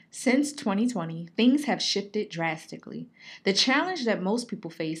Since 2020, things have shifted drastically. The challenge that most people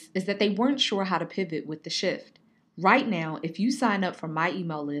face is that they weren't sure how to pivot with the shift. Right now, if you sign up for my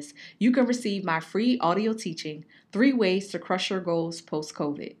email list, you can receive my free audio teaching, 3 Ways to Crush Your Goals Post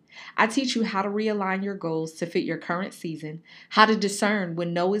COVID. I teach you how to realign your goals to fit your current season, how to discern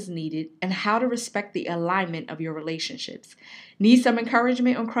when no is needed, and how to respect the alignment of your relationships. Need some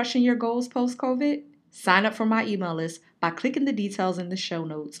encouragement on crushing your goals post COVID? Sign up for my email list by clicking the details in the show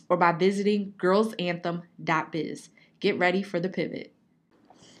notes or by visiting girlsanthem.biz. Get ready for the pivot.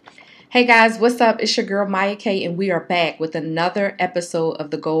 Hey guys, what's up? It's your girl Maya K, and we are back with another episode of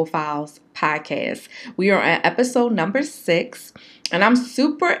the Goal Files podcast. We are on episode number 6, and I'm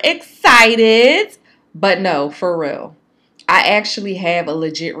super excited. But no, for real, I actually have a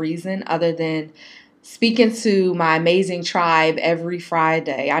legit reason other than speaking to my amazing tribe every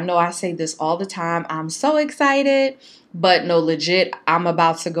Friday. I know I say this all the time. I'm so excited, but no, legit, I'm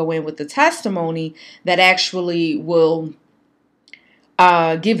about to go in with the testimony that actually will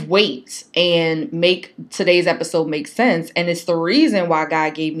give weight and make today's episode make sense. And it's the reason why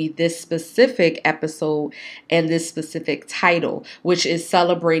God gave me this specific episode and this specific title, which is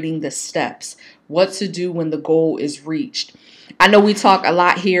celebrating the steps, what to do when the goal is reached. I know we talk a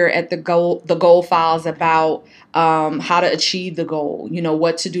lot here at the goal files about how to achieve the goal,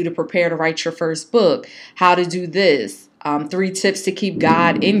 what to do to prepare to write your first book, how to do this, 3 tips to keep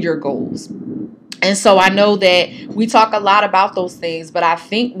God in your goals. And so I know that we talk a lot about those things, but I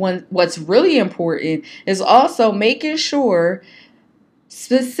think what's really important is also making sure,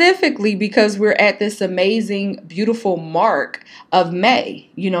 specifically because we're at this amazing, beautiful mark of May.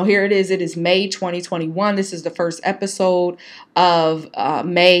 Here it is. It is May 2021. This is the first episode of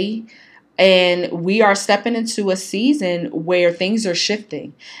May. And we are stepping into a season where things are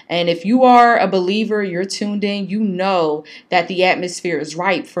shifting. And if you are a believer, you're tuned in, you know that the atmosphere is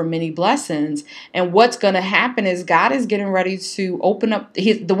ripe for many blessings. And what's going to happen is God is getting ready to open up.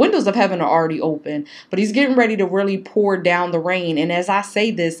 The windows of heaven are already open, but he's getting ready to really pour down the rain. And as I say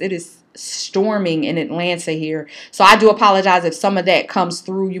this, it is storming in Atlanta here. So I do apologize if some of that comes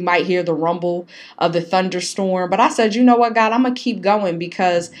through. You might hear the rumble of the thunderstorm. But I said, you know what, God, I'm going to keep going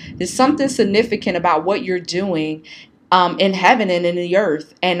because there's something significant about what you're doing in heaven and in the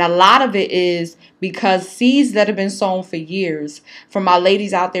earth. And a lot of it is because seeds that have been sown for years, from my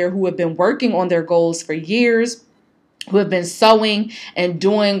ladies out there who have been working on their goals for years, who have been sowing and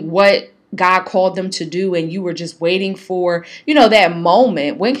doing what God called them to do, and you were just waiting for, that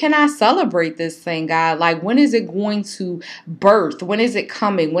moment. When can I celebrate this thing, God? Like, when is it going to birth? When is it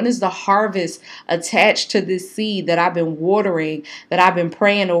coming? When is the harvest attached to this seed that I've been watering, that I've been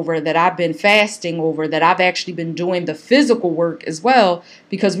praying over, that I've been fasting over, that I've actually been doing the physical work as well,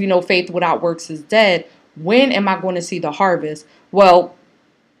 because we know faith without works is dead. When am I going to see the harvest? Well,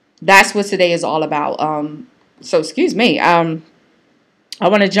 that's what today is all about. So excuse me. I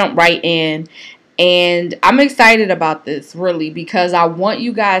want to jump right in, and I'm excited about this really because I want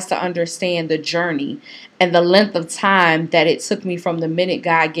you guys to understand the journey and the length of time that it took me from the minute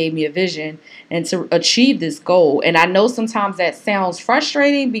God gave me a vision and to achieve this goal. And I know sometimes that sounds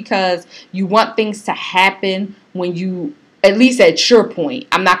frustrating because you want things to happen when you, at least at your point.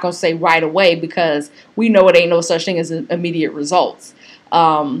 I'm not going to say right away because we know it ain't no such thing as immediate results.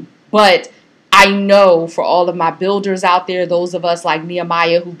 But I know for all of my builders out there, those of us like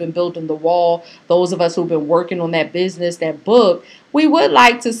Nehemiah who've been building the wall, those of us who've been working on that business, that book, we would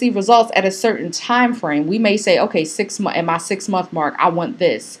like to see results at a certain time frame. We may say, okay, at my 6-month mark, I want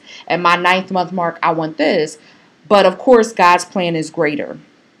this. At my 9th month mark, I want this. But of course, God's plan is greater.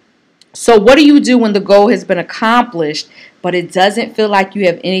 So what do you do when the goal has been accomplished, but it doesn't feel like you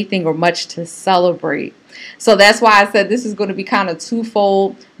have anything or much to celebrate? So that's why I said this is going to be kind of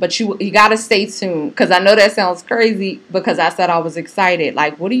twofold, but you got to stay tuned because I know that sounds crazy because I said I was excited.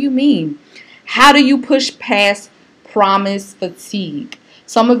 Like, what do you mean? How do you push past promise fatigue?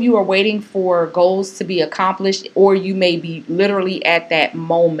 Some of you are waiting for goals to be accomplished, or you may be literally at that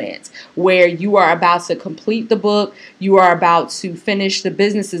moment where you are about to complete the book. You are about to finish. The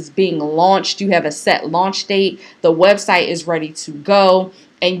business is being launched. You have a set launch date. The website is ready to go.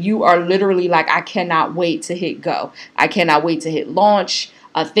 And you are literally like, I cannot wait to hit go. I cannot wait to hit launch.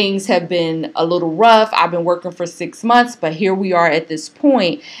 Things have been a little rough. I've been working for 6 months, but here we are at this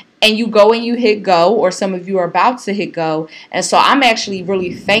point. And you go and you hit go, or some of you are about to hit go. And so I'm actually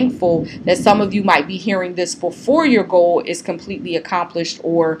really thankful that some of you might be hearing this before your goal is completely accomplished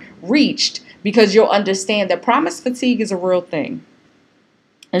or reached, because you'll understand that promise fatigue is a real thing.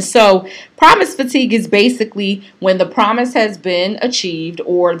 And so promise fatigue is basically when the promise has been achieved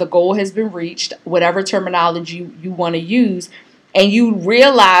or the goal has been reached, whatever terminology you want to use, and you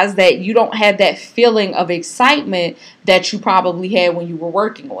realize that you don't have that feeling of excitement that you probably had when you were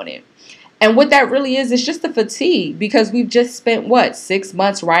working on it. And what that really is just the fatigue, because we've just spent, 6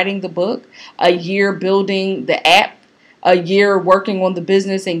 months writing the book, a year building the app, a year working on the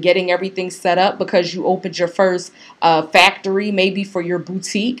business and getting everything set up because you opened your first factory, maybe for your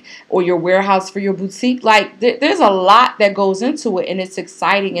boutique or your warehouse for your boutique. Like there's a lot that goes into it, and it's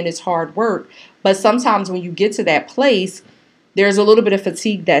exciting and it's hard work. But sometimes when you get to that place, there's a little bit of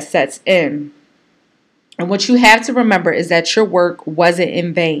fatigue that sets in. And what you have to remember is that your work wasn't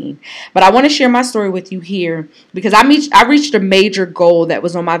in vain. But I want to share my story with you here because I reached a major goal that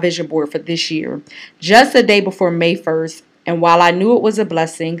was on my vision board for this year, just a day before May 1st. And while I knew it was a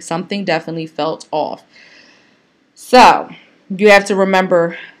blessing, something definitely felt off. So you have to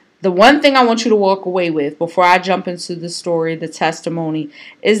remember, the one thing I want you to walk away with before I jump into the story, the testimony,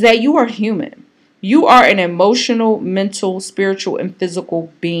 is that you are human. You are an emotional, mental, spiritual, and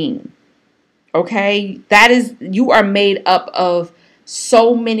physical being. Okay, you are made up of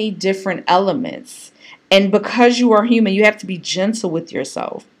so many different elements. And because you are human, you have to be gentle with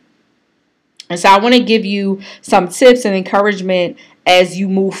yourself. And so I want to give you some tips and encouragement as you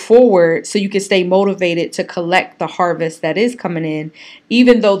move forward so you can stay motivated to collect the harvest that is coming in.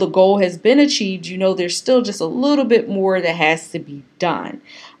 Even though the goal has been achieved, there's still just a little bit more that has to be done.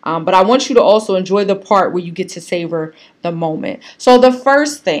 But I want you to also enjoy the part where you get to savor the moment. So the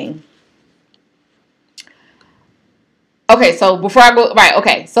first thing. Okay, so before I go, right,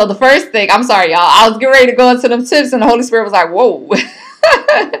 okay. So the first thing, I'm sorry, y'all. I was getting ready to go into them tips and the Holy Spirit was like, whoa.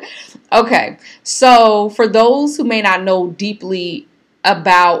 Okay, so for those who may not know deeply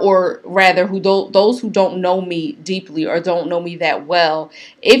about, or rather those who don't know me deeply or don't know me that well,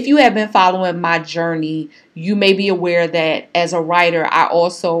 if you have been following my journey, you may be aware that as a writer, I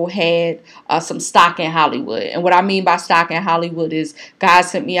also had some stock in Hollywood. And what I mean by stock in Hollywood is God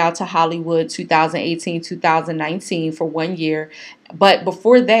sent me out to Hollywood 2018, 2019 for 1 year. But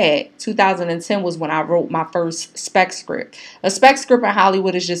before that, 2010 was when I wrote my first spec script. A spec script in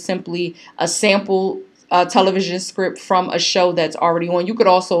Hollywood is just simply a sample television script from a show that's already on. You could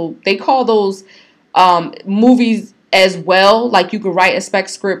also, they call those movies as well. Like you could write a spec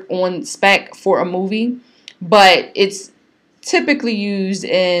script on spec for a movie, but it's typically used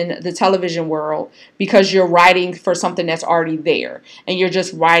in the television world because you're writing for something that's already there and you're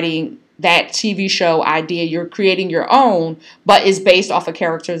just writing that TV show idea. You're creating your own, but it's based off of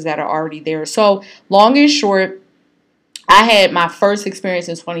characters that are already there. So long and short, I had my first experience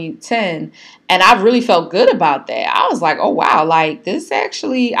in 2010 and I really felt good about that. I was like, oh, wow, like this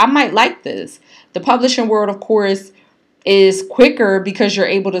actually, I might like this. The publishing world, of course, is quicker because you're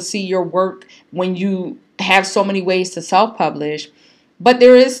able to see your work when you have so many ways to self-publish. But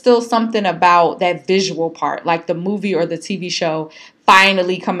there is still something about that visual part, like the movie or the TV show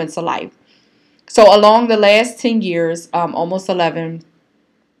finally coming to life. So along the last 10 years, almost 11,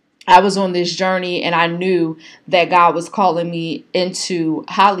 I was on this journey and I knew that God was calling me into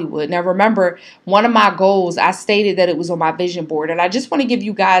Hollywood. Now, remember, one of my goals, I stated that it was on my vision board. And I just want to give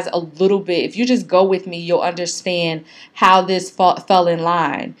you guys a little bit. If you just go with me, you'll understand how this fell in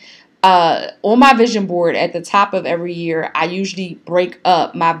line. On my vision board at the top of every year, I usually break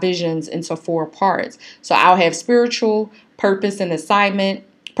up my visions into 4 parts. So I'll have spiritual, purpose and assignment.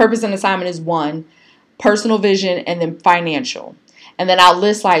 Purpose and assignment is 1, personal vision, and then financial. And then I'll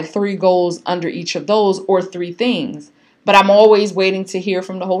list like 3 goals under each of those or 3 things. But I'm always waiting to hear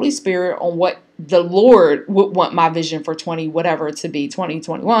from the Holy Spirit on what the Lord would want my vision for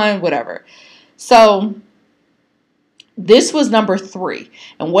 2021, whatever. So this was number 3.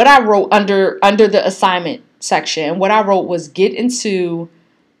 And what I wrote under the assignment section, what I wrote was get into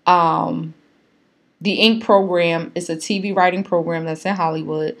the Ink program. It's a TV writing program that's in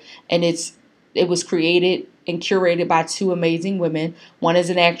Hollywood. And it was created and curated by 2 amazing women. One is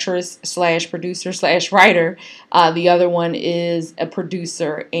an actress / producer / writer. The other one is a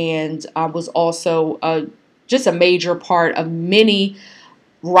producer and was also just a major part of many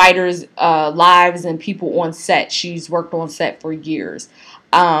writers' lives and people on set. She's worked on set for years.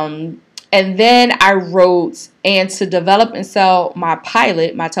 And then I wrote, and to develop and sell my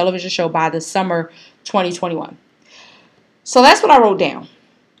pilot, my television show by the summer 2021. So that's what I wrote down.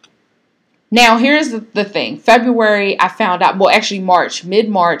 Now, here's the thing. February, I found out, well, actually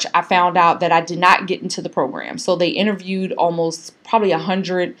mid-March, I found out that I did not get into the program. So they interviewed almost probably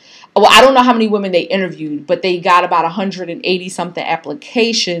 100. Well, I don't know how many women they interviewed, but they got about 180 something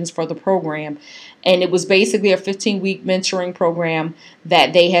applications for the program. And it was basically a 15-week mentoring program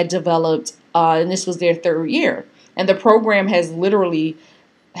that they had developed. And this was their 3rd year. And the program has literally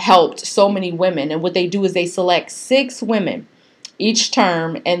helped so many women. And what they do is they select 6 women each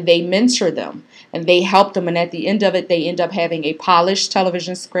term, and they mentor them and they help them. And at the end of it, they end up having a polished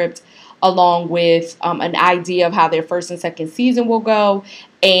television script along with an idea of how their first and second season will go.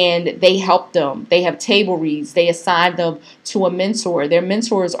 And they help them. They have table reads. They assign them to a mentor. Their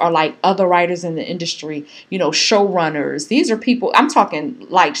mentors are like other writers in the industry, showrunners. These are people, I'm talking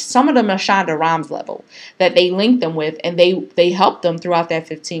like some of them are Shonda Rhimes level that they link them with, and they help them throughout that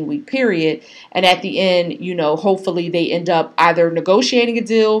 15-week period. And at the end, hopefully they end up either negotiating a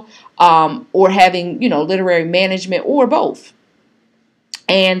deal or having, literary management or both.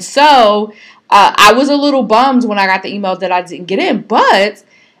 And so I was a little bummed when I got the email that I didn't get in, but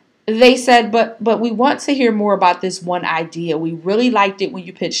they said, but we want to hear more about this one idea. We really liked it when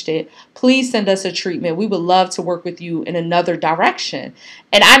you pitched it. Please send us a treatment. We would love to work with you in another direction.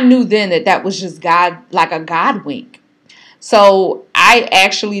 And I knew then that was just God, like a God wink. So I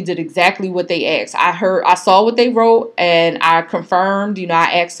actually did exactly what they asked. I saw what they wrote, and I confirmed,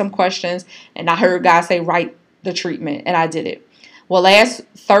 I asked some questions, and I heard God say, write the treatment, and I did it. Well, last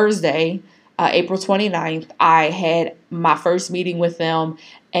Thursday, April 29th, I had my first meeting with them,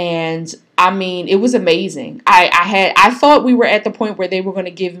 and I mean, it was amazing. I thought we were at the point where they were going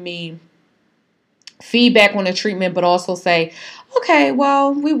to give me feedback on the treatment, but also say, okay,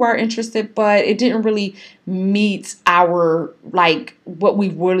 well, we were interested, but it didn't really meet our, what we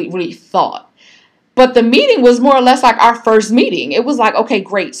really thought. But the meeting was more or less like our first meeting. It was like, okay,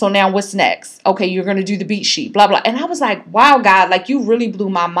 great. So now what's next? Okay, you're going to do the beat sheet, blah, blah. And I was like, wow, God, you really blew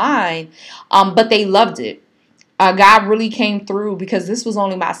my mind. But they loved it. God really came through, because this was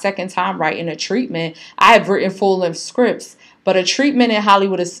only my second time writing a treatment. I have written full-length scripts, but a treatment in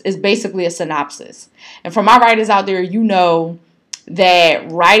Hollywood is basically a synopsis. And for my writers out there,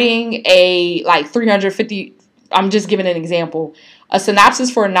 that writing a 350, I'm just giving an example. A synopsis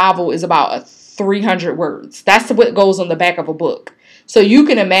for a novel is about 300 words. That's what goes on the back of a book. So you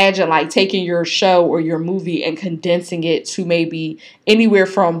can imagine taking your show or your movie and condensing it to maybe anywhere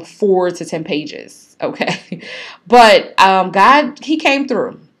from 4 to 10 pages. Okay. But God, he came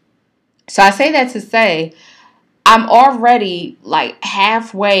through. So I say that to say, I'm already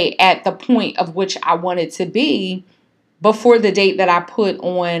halfway at the point of which I wanted to be before the date that I put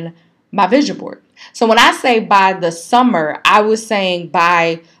on my vision board. So when I say by the summer, I was saying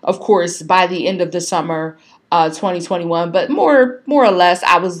of course, by the end of the summer, 2021, but more or less,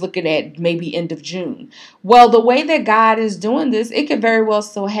 I was looking at maybe end of June. Well, the way that God is doing this, it could very well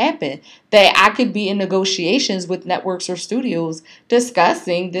still happen that I could be in negotiations with networks or studios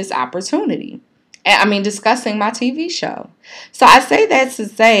discussing this opportunity. Discussing my TV show. So I say that to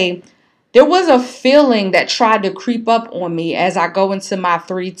say, there was a feeling that tried to creep up on me as I go into my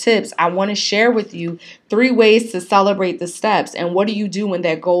 3 tips. I want to share with you 3 ways to celebrate the steps. And what do you do when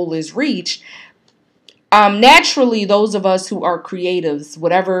that goal is reached? Naturally, those of us who are creatives,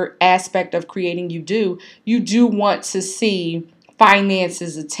 whatever aspect of creating you do want to see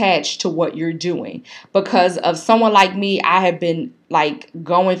finances attached to what you're doing. Because of someone like me, I have been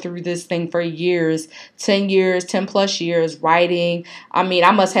going through this thing for years, 10 plus years writing.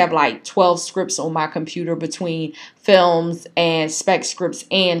 I must have 12 scripts on my computer between films and spec scripts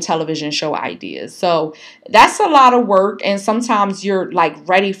and television show ideas. So that's a lot of work. And sometimes you're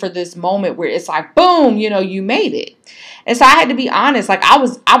ready for this moment where it's boom, you made it. And so I had to be honest. I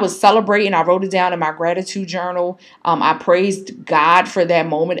was celebrating. I wrote it down in my gratitude journal. I praised God for that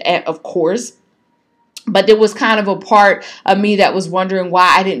moment, of course. But there was kind of a part of me that was wondering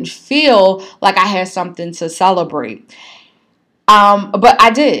why I didn't feel like I had something to celebrate. But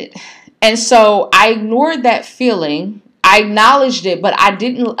I did. And so I ignored that feeling. I acknowledged it, but I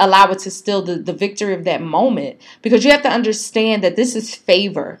didn't allow it to steal the victory of that moment. Because you have to understand that this is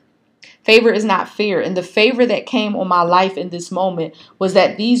favor. Favor is not fear. And the favor that came on my life in this moment was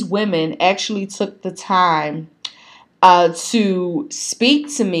that these women actually took the time to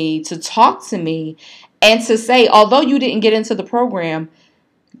speak to me, to talk to me, and to say, although you didn't get into the program,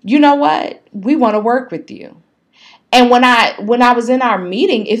 you know what? We want to work with you. And when I was in our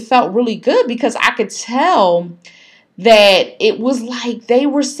meeting, it felt really good because I could tell that it was they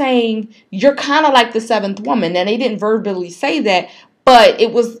were saying, you're kind of like the 7th woman. And they didn't verbally say that, but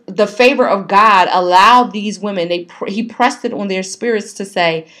it was the favor of God allowed these women, he pressed it on their spirits to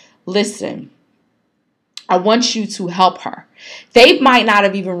say, listen, I want you to help her. They might not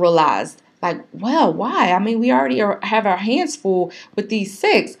have even realized, well, why? We already have our hands full with these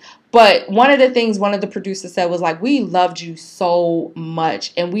 6. But one of the producers said was we loved you so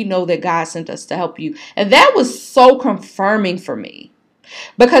much, and we know that God sent us to help you. And that was so confirming for me,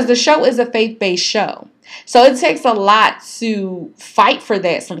 because the show is a faith-based show. So it takes a lot to fight for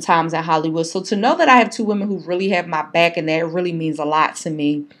that sometimes in Hollywood. So to know that I have two women who really have my back, and that really means a lot to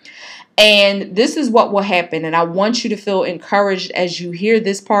me. And this is what will happen. And I want you to feel encouraged as you hear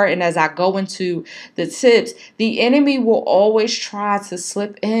this part and as I go into the tips. The enemy will always try to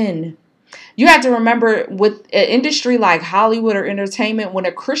slip in. You have to remember, with an industry like Hollywood or entertainment, when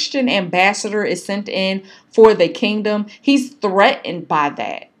a Christian ambassador is sent in for the kingdom, he's threatened by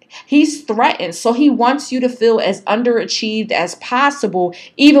that. He's threatened. So he wants you to feel as underachieved as possible,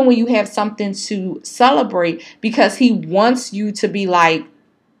 even when you have something to celebrate, because he wants you to be like,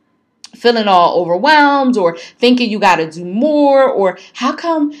 feeling all overwhelmed or thinking you got to do more, or how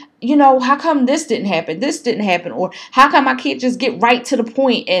come this didn't happen, or how come I can't just get right to the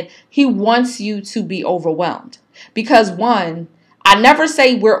point. And he wants you to be overwhelmed because, one, I never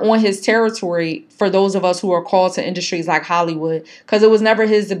say we're on his territory for those of us who are called to industries like Hollywood, because it was never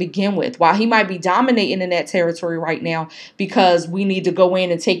his to begin with. While he might be dominating in that territory right now because we need to go in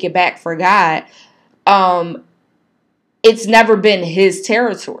and take it back for God, it's never been his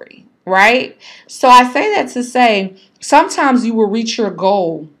territory. Right? So I say that to say, sometimes you will reach your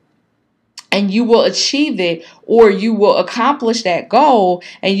goal and you will achieve it, or you will accomplish that goal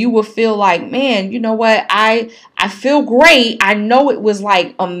and you will feel like, man, you know what? I feel great. I know it was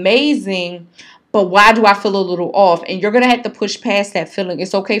like amazing, but why do I feel a little off? And you're going to have to push past that feeling.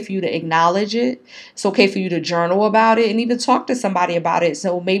 It's okay for you to acknowledge it. It's okay for you to journal about it and even talk to somebody about it.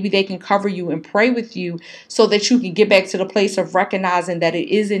 So maybe they can cover you and pray with you so that you can get back to the place of recognizing that it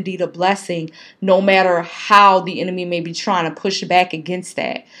is indeed a blessing, no matter how the enemy may be trying to push back against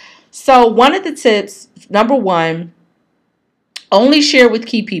that. So one of the tips, number one, only share with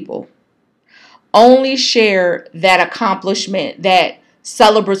key people. Only share that accomplishment, that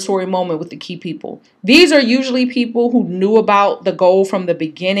celebratory moment with the key people. These are usually people who knew about the goal from the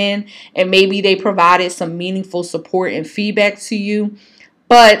beginning, and maybe they provided some meaningful support and feedback to you.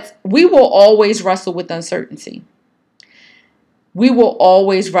 But we will always wrestle with uncertainty. We will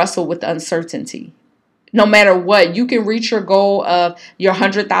always wrestle with uncertainty. No matter what, you can reach your goal of your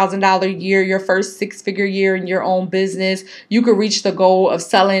 $100,000 year, your first six-figure year in your own business. You can reach the goal of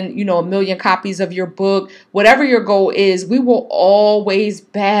selling, 1 million copies of your book. Whatever your goal is, we will always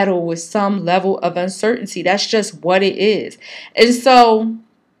battle with some level of uncertainty. That's just what it is. And so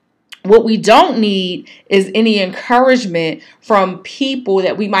what we don't need is any encouragement from people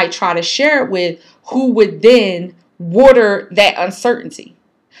that we might try to share it with, who would then water that uncertainty.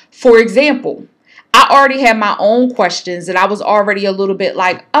 For example, I already had my own questions, and I was already a little bit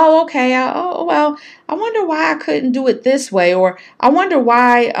like, oh, okay, well, I wonder why I couldn't do it this way, or I wonder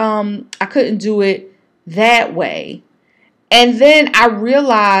why I couldn't do it that way. And then I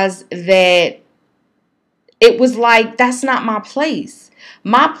realized that it was like, that's not my place.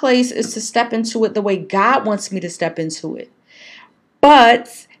 My place is to step into it the way God wants me to step into it.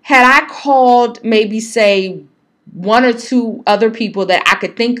 But had I called maybe, say, one or two other people that I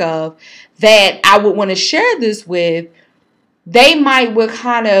could think of that I would want to share this with, they would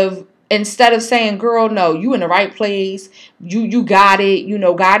kind of, instead of saying, girl, no, you in the right place, you got it,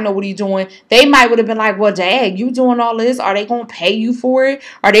 God know what he's doing, they might would have been like, well, dad, you doing all this? Are they going to pay you for it?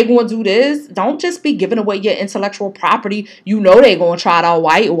 Are they going to do this? Don't just be giving away your intellectual property. They're going to try to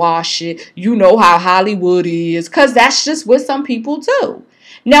whitewash it. You know how Hollywood is, because that's just what some people do.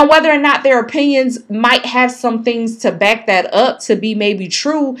 Now, whether or not their opinions might have some things to back that up to be maybe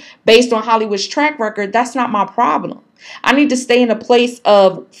true based on Hollywood's track record, that's not my problem. I need to stay in a place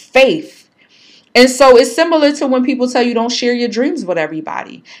of faith. And so it's similar to when people tell you don't share your dreams with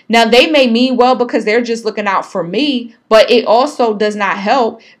everybody. Now, they may mean well because they're just looking out for me, but it also does not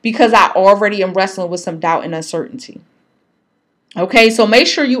help because I already am wrestling with some doubt and uncertainty. Okay, so make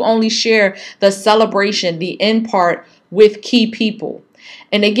sure you only share the celebration, the end part, with key people.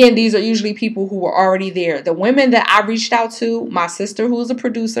 And again, these are usually people who were already there. The women that I reached out to, my sister who is a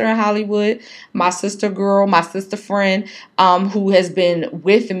producer in Hollywood, my sister girl, my sister friend who has been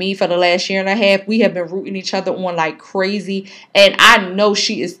with me for the last year and a half. We have been rooting each other on like crazy. And I know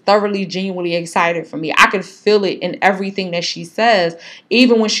she is thoroughly, genuinely excited for me. I can feel it in everything that she says,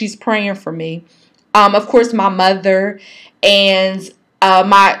 even when she's praying for me. Of course, my mother and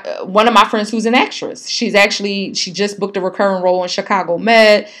one of my friends who's an actress. She just booked a recurring role in Chicago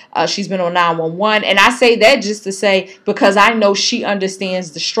Med. She's been on 911. And I say that just to say, because I know she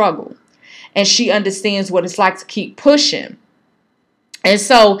understands the struggle and she understands what it's like to keep pushing. And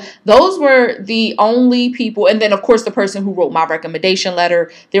so those were the only people. And then, of course, the person who wrote my recommendation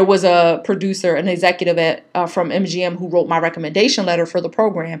letter. There was a producer, an executive from MGM who wrote my recommendation letter for the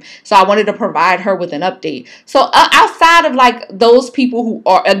program. So I wanted to provide her with an update. So outside of like those people who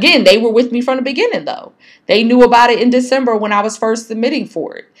are, again, they were with me from the beginning, though. They knew about it in December when I was first submitting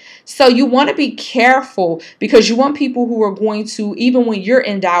for it. So you want to be careful because you want people who are going to, even when you're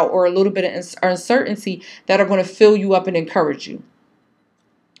in doubt or a little bit of uncertainty, that are going to fill you up and encourage you.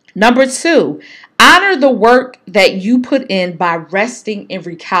 Number 2, honor the work that you put in by resting and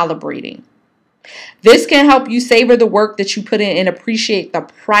recalibrating. This can help you savor the work that you put in and appreciate the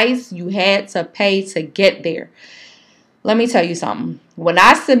price you had to pay to get there. Let me tell you something. When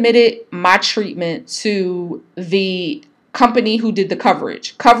I submitted my treatment to the company who did the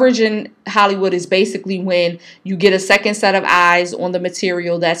coverage in Hollywood is basically when you get a second set of eyes on the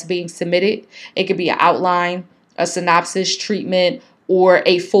material that's being submitted. It could be an outline, a synopsis, treatment, or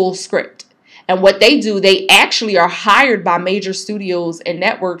a full script. And what they do, they actually are hired by major studios and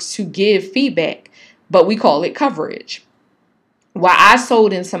networks to give feedback, but we call it coverage. Well, I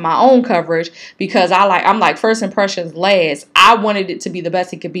sold into my own coverage because I'm like first impressions last. I wanted it to be the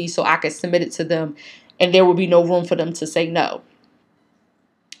best it could be so I could submit it to them and there would be no room for them to say no.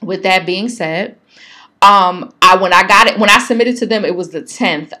 With that being said, when I submitted to them, it was the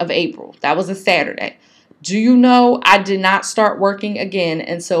 10th of April. That was a Saturday. Do you know I did not start working again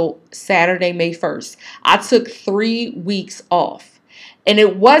until Saturday, May 1st. I took 3 weeks off. And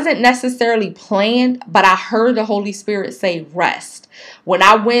it wasn't necessarily planned, but I heard the Holy Spirit say rest. When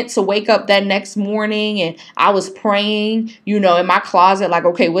I went to wake up that next morning and I was praying, in my closet, like,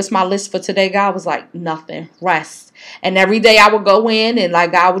 okay, what's my list for today? God was like, nothing, rest. And every day I would go in and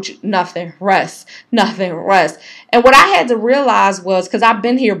like, God would, nothing, rest, nothing, rest. And what I had to realize was, because I've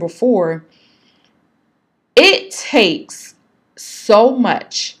been here before, it takes so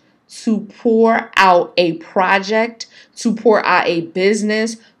much to pour out a project, to pour out a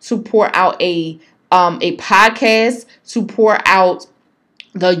business, to pour out a podcast, to pour out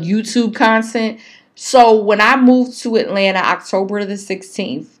the YouTube content. So when I moved to Atlanta, October the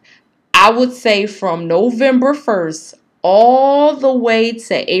 16th, I would say from November 1st all the way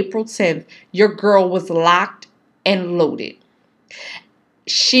to April 10th, your girl was locked and loaded.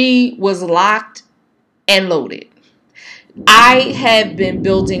 She was locked and loaded. I have been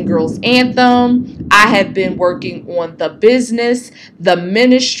building Girls Anthem. I have been working on the business, the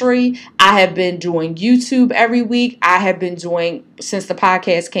ministry. I have been doing YouTube every week. I have been doing, since the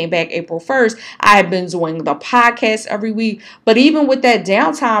podcast came back April 1st, I have been doing the podcast every week. But even with that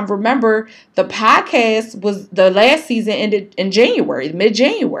downtime, remember, the podcast was, the last season ended in January,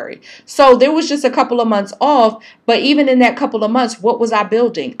 mid-January. So there was just a couple of months off. But even in that couple of months, what was I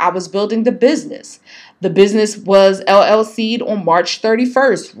building? I was building the business. The business was LLC'd on March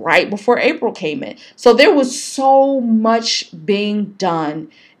 31st, right before April came in. So there was so much being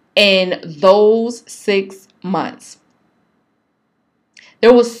done in those 6 months.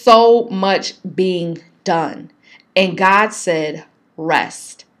 There was so much being done. And God said,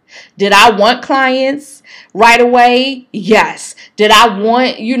 rest. Did I want clients right away? Yes. Did I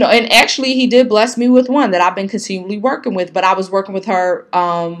want, and actually he did bless me with one that I've been continually working with, but I was working with her,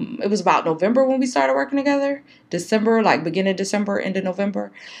 it was about November when we started working together, December, like beginning of December, end of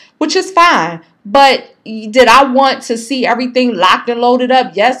November, which is fine. But did I want to see everything locked and loaded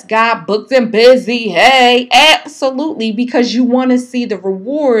up? Yes, God, booked and busy. Hey, absolutely, because you want to see the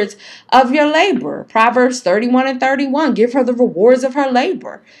rewards of your labor. Proverbs 31:31, give her the rewards of her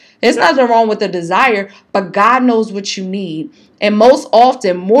labor. There's nothing wrong with the desire, but God knows what you need. And most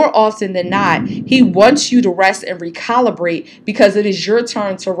often, more often than not, he wants you to rest and recalibrate because it is your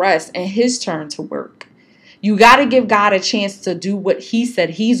turn to rest and his turn to work. You got to give God a chance to do what he said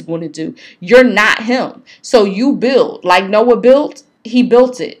he's going to do. You're not him. So you build. Like Noah built, he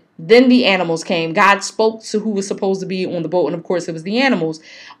built it. Then the animals came. God spoke to who was supposed to be on the boat. And of course, it was the animals.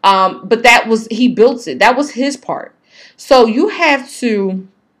 But he built it. That was his part. So you have to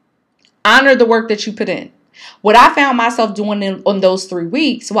honor the work that you put in. What I found myself doing on those 3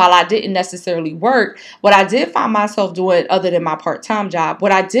 weeks, while I didn't necessarily work, what I did find myself doing other than my part-time job,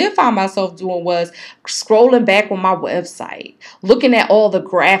 what I did find myself doing was scrolling back on my website, looking at all the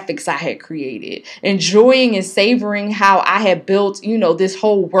graphics I had created, enjoying and savoring how I had built, this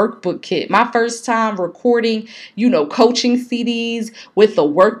whole workbook kit. My first time recording, coaching CDs with the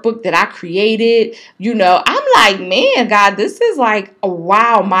workbook that I created. I'm like, man, God, this is like,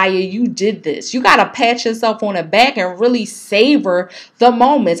 wow, Maya, you did this. You got to pat yourself on the back and really savor the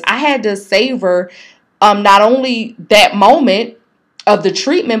moments. I had to savor not only that moment of the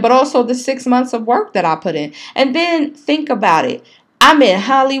treatment, but also the 6 months of work that I put in. And then think about it. I'm in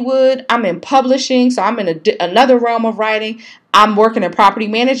Hollywood. I'm in publishing. So I'm in another realm of writing. I'm working in property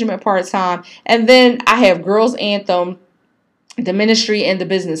management part-time. And then I have Girls Anthem, the ministry, and the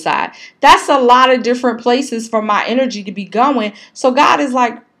business side. That's a lot of different places for my energy to be going. So God is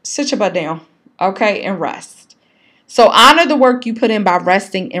like, sit your butt down, okay, and rest. So honor the work you put in by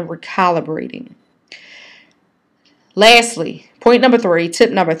resting and recalibrating. Lastly, point number 3,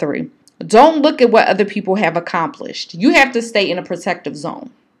 tip number 3. Don't look at what other people have accomplished. You have to stay in a protective zone.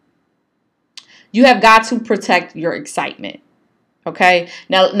 You have got to protect your excitement. Okay?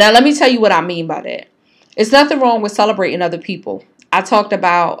 Now let me tell you what I mean by that. It's nothing wrong with celebrating other people. I talked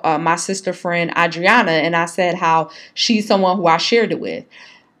about my sister friend Adriana, and I said how she's someone who I shared it with.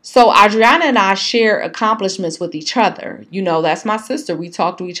 So Adriana and I share accomplishments with each other. You know, that's my sister. We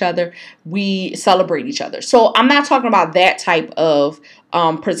talk to each other. We celebrate each other. So I'm not talking about that type of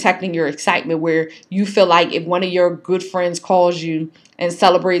protecting your excitement where you feel like if one of your good friends calls you and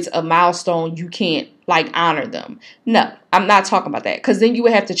celebrates a milestone, you can't like honor them. No, I'm not talking about that, because then you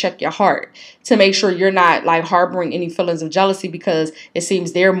would have to check your heart to make sure you're not like harboring any feelings of jealousy because it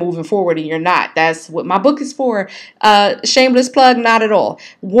seems they're moving forward and you're not. That's what my book is for. Shameless plug, not at all.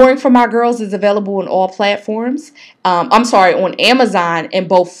 Warring for My Girls is available on all platforms. On Amazon in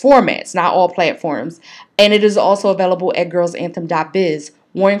both formats, not all platforms. And it is also available at girlsanthem.biz.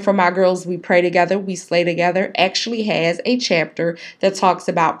 Warring for My Girls, We Pray Together, We Slay Together actually has a chapter that talks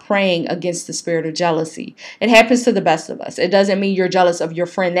about praying against the spirit of jealousy. It happens to the best of us. It doesn't mean you're jealous of your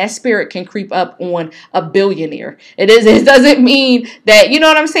friend. That spirit can creep up on a billionaire. It doesn't mean that, you know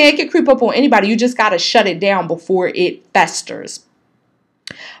what I'm saying? It can creep up on anybody. You just got to shut it down before it festers.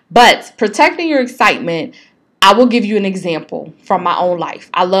 But protecting your excitement, I will give you an example from my own life.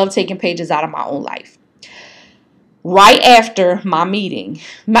 I love taking pages out of my own life. Right after my meeting,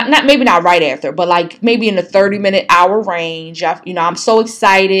 maybe not right after, but like maybe in the 30-minute hour range, I'm so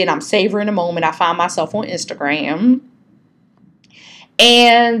excited. I'm savoring the moment. I find myself on Instagram.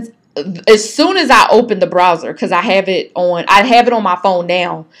 And as soon as I open the browser, because I have it on my phone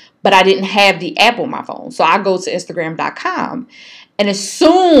now, but I didn't have the app on my phone. So I go to Instagram.com. And as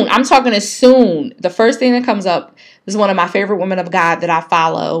soon, the first thing that comes up is one of my favorite women of God that I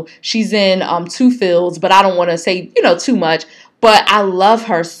follow. She's in 2 fields, but I don't want to say, too much. But I love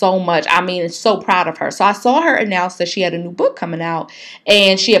her so much. I mean, so proud of her. So I saw her announce that she had a new book coming out,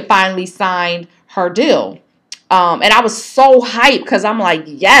 and she had finally signed her deal. And I was so hyped because I'm like,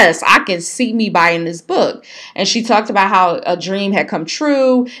 yes, I can see me buying this book. And she talked about how a dream had come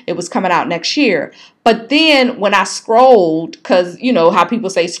true. It was coming out next year. But then when I scrolled, because you know how people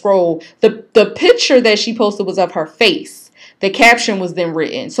say scroll, the picture that she posted was of her face. The caption was then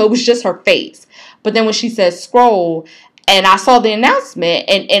written. So it was just her face. But then when she said scroll, and I saw the announcement,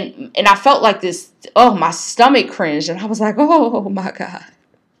 and I felt like this, my stomach cringed. And I was like, oh my God.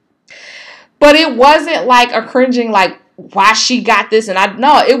 But it wasn't like a cringing, like, why she got this. And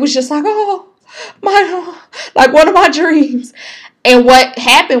it was just like, like one of my dreams. And what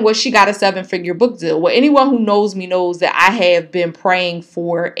happened was she got a 7-figure book deal. Well, anyone who knows me knows that I have been praying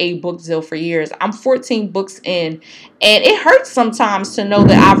for a book deal for years. I'm 14 books in, and it hurts sometimes to know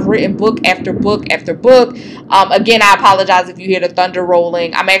that I've written book after book after book. Again, I apologize if you hear the thunder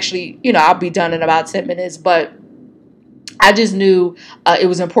rolling. I'm actually, I'll be done in about 10 minutes, but I just knew it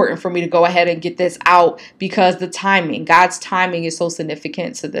was important for me to go ahead and get this out because God's timing is so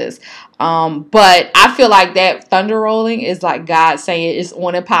significant to this. But I feel like that thunder rolling is like God saying it's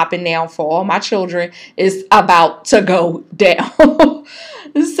on and popping now for all my children. It's about to go down.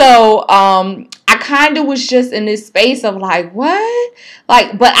 So I kind of was just in this space of like, what?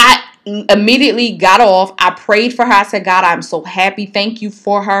 But I immediately got off. I prayed for her. I said, God, I'm so happy. Thank you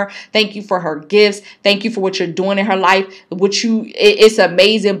for her. Thank you for her gifts. Thank you for what you're doing in her life. It's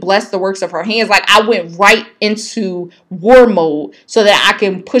amazing. Bless the works of her hands. Like I went right into war mode so that I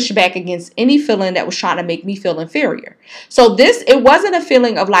can push back against any feeling that was trying to make me feel inferior. So it wasn't a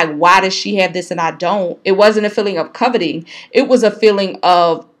feeling of like, why does she have this and I don't? It wasn't a feeling of coveting. It was a feeling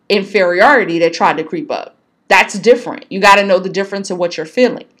of inferiority that tried to creep up. That's different. You got to know the difference in what you're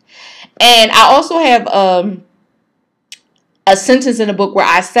feeling. And I also have a sentence in the book where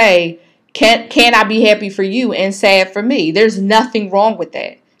I say, can I be happy for you and sad for me? There's nothing wrong with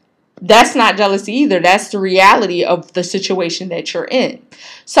that. That's not jealousy either. That's the reality of the situation that you're in.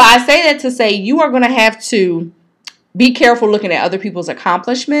 So I say that to say you are going to have to be careful looking at other people's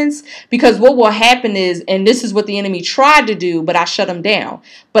accomplishments, because what will happen is, and this is what the enemy tried to do, but I shut him down.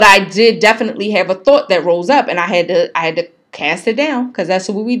 But I did definitely have a thought that rose up, and I had to cast it down, because that's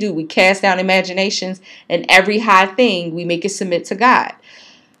what we do. We cast down imaginations, and every high thing we make it submit to God.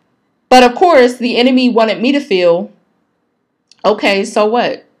 But of course, the enemy wanted me to feel Okay, so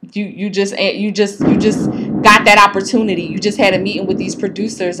what? You just got that opportunity. You just had a meeting with these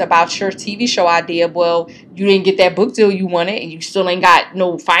producers about your TV show idea. Well, you didn't get that book deal you wanted, and you still ain't got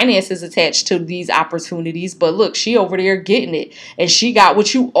no finances attached to these opportunities. But look, she over there getting it, and she got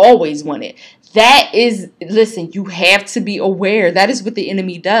what you always wanted. Listen, you have to be aware. That is what the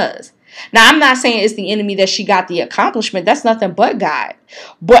enemy does. Now, I'm not saying it's the enemy that she got the accomplishment. That's nothing but God.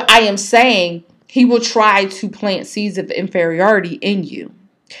 But I am saying he will try to plant seeds of inferiority in you.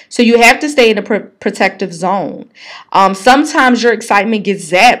 So you have to stay in a protective zone. Sometimes your excitement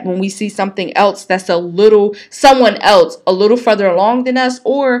gets zapped when we see something else that's someone else a little further along than us,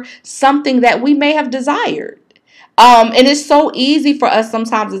 or something that we may have desired. And it's so easy for us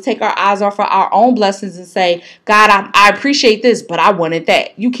sometimes to take our eyes off of our own blessings and say, God, I appreciate this, but I wanted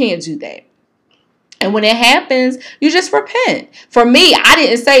that. You can't do that. And when it happens, you just repent. For me, I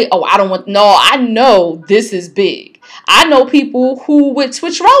didn't say, oh, I don't want, no, I know this is big. I know people who would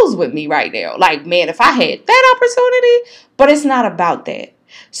switch roles with me right now. Like, man, if I had that opportunity, but it's not about that.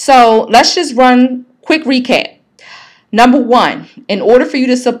 So let's just run quick recap. Number one, in order for you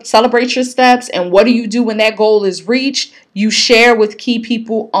to celebrate your steps, and what do you do when that goal is reached? You share with key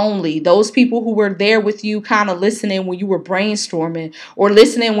people only. Those people who were there with you, kind of listening when you were brainstorming, or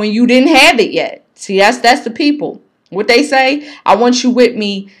listening when you didn't have it yet. See, that's the people. What they say, I want you with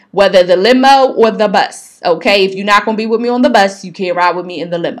me, whether the limo or the bus. Okay, if you're not going to be with me on the bus, you can't ride with me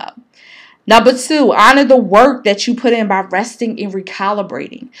in the limo. Number two, honor the work that you put in by resting and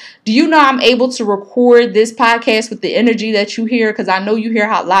recalibrating. Do you know I'm able to record this podcast with the energy that you hear? Because I know you hear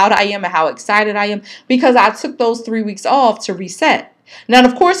how loud I am and how excited I am, because I took those 3 weeks off to reset. Now,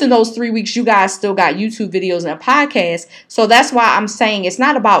 of course, in those 3 weeks, you guys still got YouTube videos and podcasts. So that's why I'm saying it's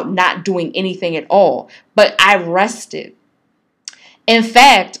not about not doing anything at all, but I rested. In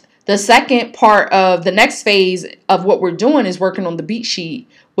fact, the second part of the next phase of what we're doing is working on the beat sheet,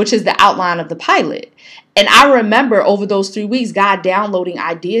 which is the outline of the pilot. And I remember over those 3 weeks, God downloading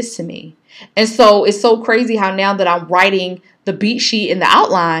ideas to me. And so it's so crazy how now that I'm writing the beat sheet and the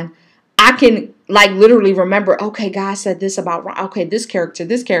outline, I can like literally remember, okay, God said this about, okay, this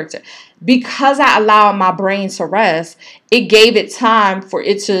character. Because I allowed my brain to rest, it gave it time for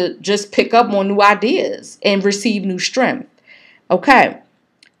it to just pick up on new ideas and receive new strength. Okay.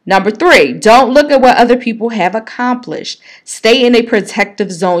 Number three, don't look at what other people have accomplished. Stay in a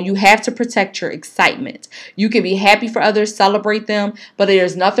protective zone. You have to protect your excitement. You can be happy for others, celebrate them, but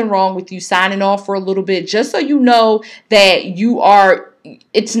there's nothing wrong with you signing off for a little bit, just so you know that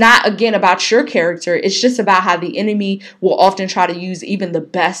it's not, again, about your character. It's just about how the enemy will often try to use even the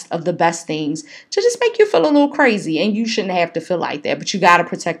best of the best things to just make you feel a little crazy. And you shouldn't have to feel like that, but you got to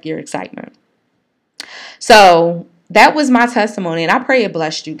protect your excitement. So that was my testimony, and I pray it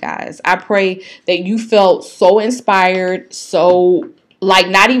blessed you guys. I pray that you felt so inspired, so like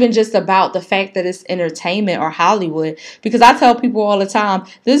not even just about the fact that it's entertainment or Hollywood, because I tell people all the time,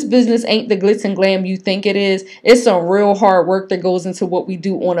 this business ain't the glitz and glam you think it is. It's some real hard work that goes into what we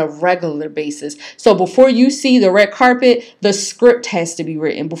do on a regular basis. So before you see the red carpet, the script has to be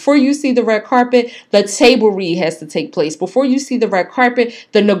written. Before you see the red carpet, the table read has to take place. Before you see the red carpet,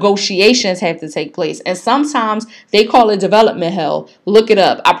 the negotiations have to take place. And sometimes they call it development hell. Look it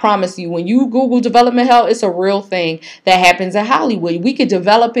up. I promise you, when you Google development hell, it's a real thing that happens in Hollywood. We could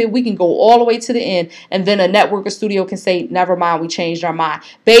develop it. We can go all the way to the end. And then a network or studio can say, never mind, we changed our mind.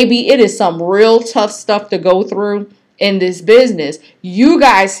 Baby, it is some real tough stuff to go through in this business. You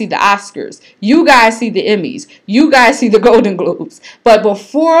guys see the Oscars. You guys see the Emmys. You guys see the Golden Globes. But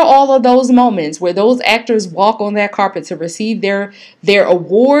before all of those moments where those actors walk on that carpet to receive their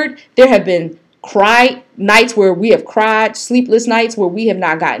award, there have been nights where we have cried, sleepless nights where we have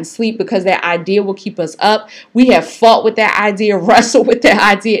not gotten sleep because that idea will keep us up. We have fought with that idea, wrestled with that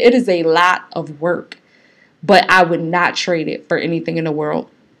idea. It is a lot of work, but I would not trade it for anything in the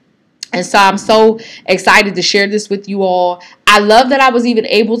world. And so I'm so excited to share this with you all. I love that I was even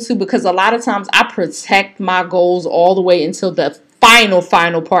able to, because a lot of times I protect my goals all the way until the final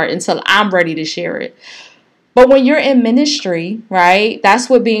part, until I'm ready to share it. But when you're in ministry, right, that's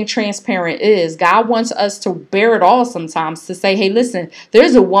what being transparent is. God wants us to bear it all sometimes, to say, hey, listen,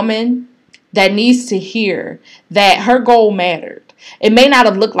 there's a woman that needs to hear that her goal mattered. It may not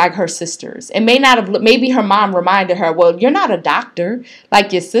have looked like her sisters. It may not have, maybe her mom reminded her, well, you're not a doctor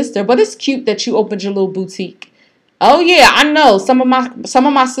like your sister, but it's cute that you opened your little boutique. Oh yeah, I know some of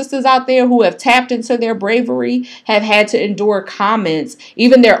my sisters out there who have tapped into their bravery have had to endure comments,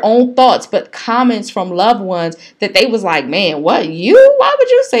 even their own thoughts, but comments from loved ones that they was like, man, what, you? Why would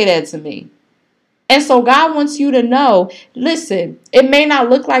you say that to me? And so God wants you to know, listen, it may not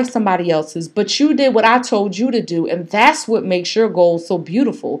look like somebody else's, but you did what I told you to do. And that's what makes your goal so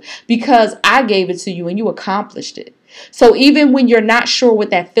beautiful, because I gave it to you and you accomplished it. So even when you're not sure what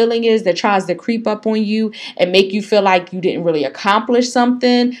that feeling is that tries to creep up on you and make you feel like you didn't really accomplish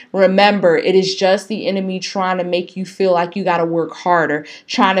something, remember, it is just the enemy trying to make you feel like you got to work harder,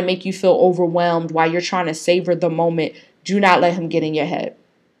 trying to make you feel overwhelmed while you're trying to savor the moment. Do not let him get in your head.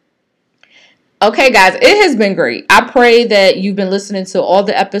 Okay, guys, it has been great. I pray that you've been listening to all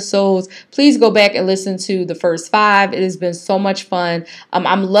the episodes. Please go back and listen to the first 5. It has been so much fun.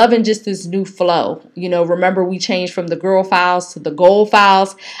 I'm loving just this new flow. Remember we changed from the girl files to the goal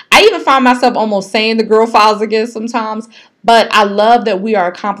files. I even find myself almost saying the girl files again sometimes. But I love that we are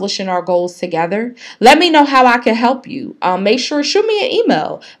accomplishing our goals together. Let me know how I can help you. Make sure, shoot me an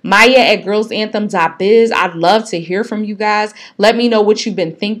email, maya@girlsanthem.biz. I'd love to hear from you guys. Let me know what you've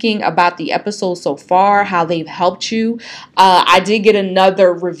been thinking about the episode so far, how they've helped you. I did get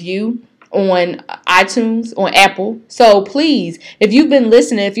another review on iTunes, on Apple. So please, if you've been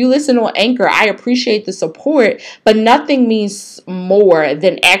listening, if you listen on Anchor, I appreciate the support, but nothing means more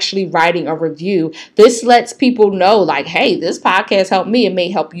than actually writing a review. This lets people know, like, hey, this podcast helped me. It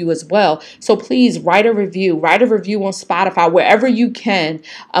may help you as well. So please write a review on Spotify, wherever you can,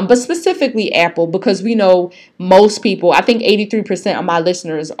 but specifically Apple, because we know most people, I think 83% of my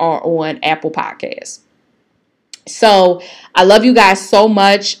listeners are on Apple Podcasts. So I love you guys so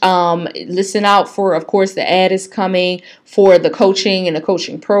much. Listen out for, of course, the ad is coming for the coaching and the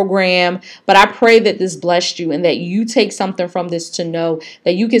coaching program. But I pray that this blessed you and that you take something from this to know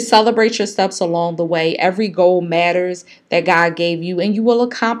that you can celebrate your steps along the way. Every goal matters that God gave you, and you will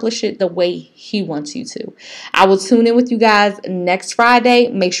accomplish it the way He wants you to. I will tune in with you guys next Friday.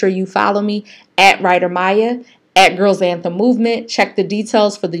 Make sure you follow me at Writer Maya, at Girls Anthem Movement. Check the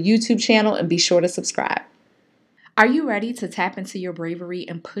details for the YouTube channel and be sure to subscribe. Are you ready to tap into your bravery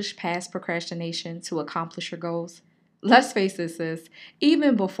and push past procrastination to accomplish your goals? Let's face it, sis,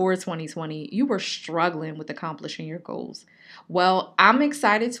 even before 2020, you were struggling with accomplishing your goals. Well, I'm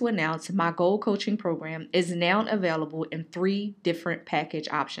excited to announce my goal coaching program is now available in 3 different package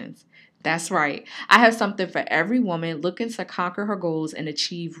options. That's right. I have something for every woman looking to conquer her goals and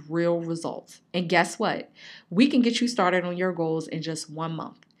achieve real results. And guess what? We can get you started on your goals in just 1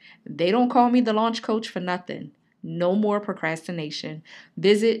 month. They don't call me the launch coach for nothing. No more procrastination.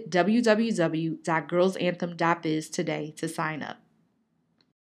 Visit www.girlsanthem.biz today to sign up.